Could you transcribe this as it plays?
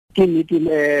ke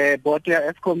nnete board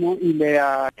ya Eskom ile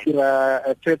ya tira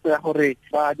tshwetso ya gore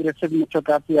ba dire se motho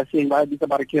ka ya seng ba ditsa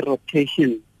ba re ke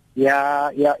rotation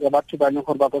ya batho ba ne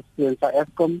gore ba go se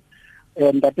Eskom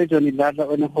Ntate Johnny Dladla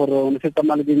o ne gore o ne fetsa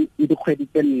malebeng dikgwedi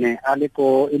tse 4 a le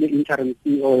ko ile interim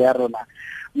CEO ya rona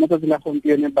mo tsela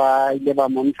gompieno ba ile ba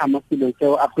montsha mo selong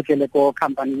seo a khutlele ko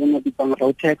company e mo bitsang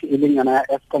Rotec e leng yana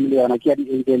Eskom le yona ke ya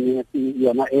di-engineer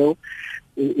yona eo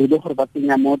e le gore ba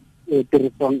tsenya mo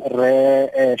tirisong re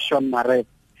Shaun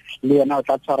Maritz le yena o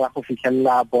tla tshwara go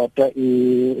fitlhella board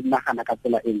e nagana ka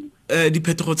tsela eng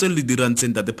diphetogo tse le dirang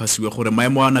tseng Ntate Phasiwe gore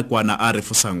maemo a nakwana a re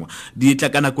fosangwa di tla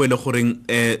kana go ile gore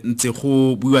ntse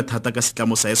go buiwa thata ka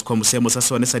setlamo sa Eskom seemo sa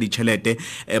sone sa ditšhelete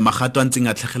magato a ntseng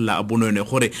a tlhagelela a bonone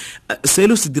gore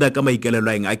selo se dira ka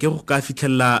maikelelo eng a ke go ka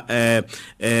fitlhella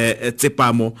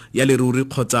tsepamo ya leruri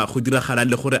kgotsa go diragala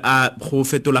le gore a go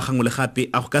fetola gangwe le gape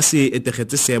a go ka se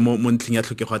etegetse seemo mo ntlheng ya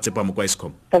tlhokego ya tsepamo kwa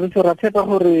Eskom Thabiso ra tshepa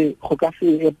gore go ka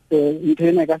se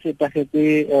ntene ka se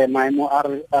etegetse maemo a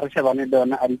re shebane le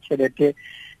ona a ditšhelete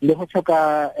le go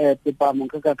tlhoka tsepamo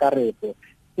ka kakaretso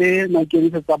se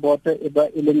maikemisetso tsa board e ba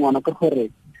e leng ngwana ke gore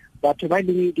batho ba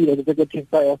leng di-executive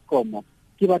tsa Eskom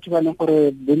ke batho ba leng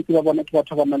gore bontsi ba bona ke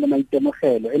batho ba nang le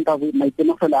maitemogelo empa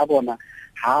maitemogelo a bona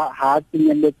ha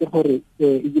tsenyeletse gore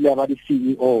ebile ba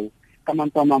di-CEO ka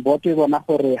mantswe a mang board e bona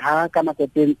gore ha ka nako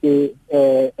tse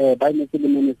ba inetse le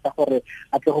minister gore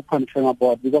a tle go confirma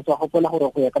board because wa gopola gore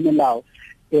go ya ka melao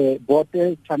board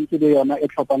tshwanetse le yona e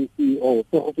tlhophang CEO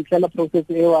so go fitlhela process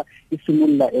eo e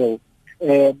simolola eo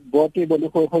board e bone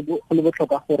go le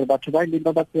botlhokwa gore batho ba ileng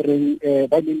ba tsereng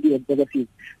ba ileng di-executive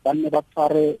ba nne ba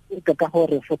tshware ka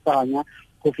gore fosanya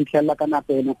go fitlhela ka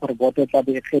nako ene gore board e tla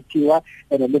be e kgethiwa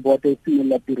le board e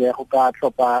simolola tiro ya go ka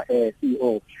tlhopha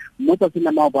CEO mo tsatsing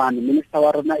la maobane minister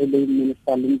wa rona e leng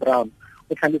minister Brown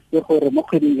o tlhalositse gore mo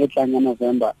kgweding e tlang ya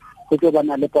November go tlo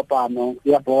bana le kopano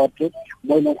ya board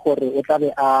mo e leng gore o tla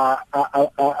be a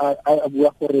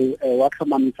bua gore wa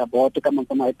tlhomamisa board ka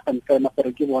mantswe a confirm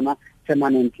gore ke bona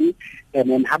permanently and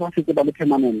then ha ba fetse ba le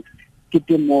permanent ke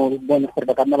temo bona gore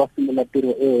ba ka nna ba simolola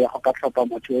tiro eo ya go ka tlhopha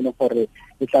motho e leng gore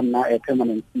e tla nna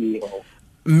permanent CEO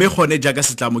mme gone jaaka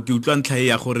setlamo ke utlwa ntlha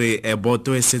ya gore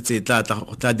boto e setse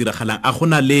tla diragalang a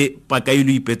gona le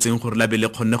pakailo ipetseng gore la be le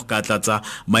kgonne go ka tlatsa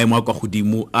maemo a kwa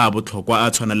godimo a botlhokwa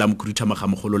a tshwana la Mokhuduthamaga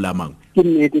Mogolo la mang ke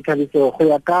nnete Thabiso go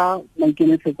ya ka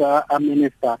maikemisetso a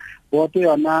minister boto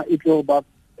yona e tlo ba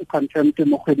confirmed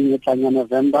mo kgweding e tlang ya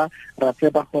November ra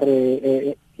tshepa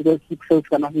gore ke se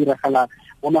kana diragala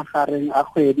mo magareng a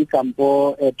kgwedi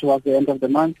kampo towards the end of the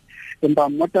month empa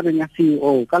mo tabeng ya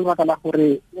CEO ka lebaka la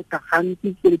gore ka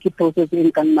gantsi ke process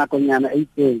e ka nna konyana e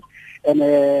itseng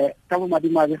ka bo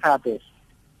madimabe gape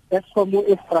Eskom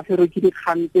e frafero ke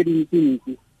dikgang tse dintsi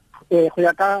go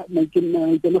ya ka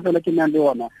maitemogelo ke nang le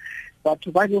ona batho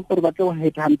ba leng gore ba tlo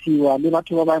headhuntiwa le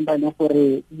batho ba bang ba leng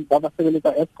gore ba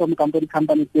sebeletsa Eskom kampo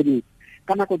di-company tse dingwe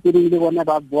ka nako tse dingwe le bona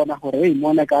ba bona gore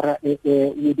mona ka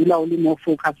o dula o le mo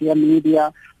focus ya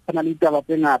media na le ditaba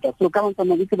tse ngata so ka ntse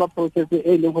mo itse ba process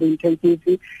e leng gore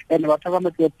intensive and batho ba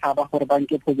metse thaba gore ba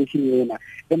nke position ena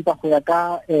empa go ya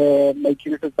ka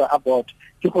maikemisetso a board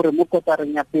ke gore mo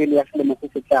kotareng ya pele ya selemo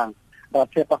se se tlang ba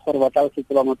tshepa gore ba tla se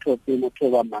tseba motho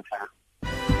ba matla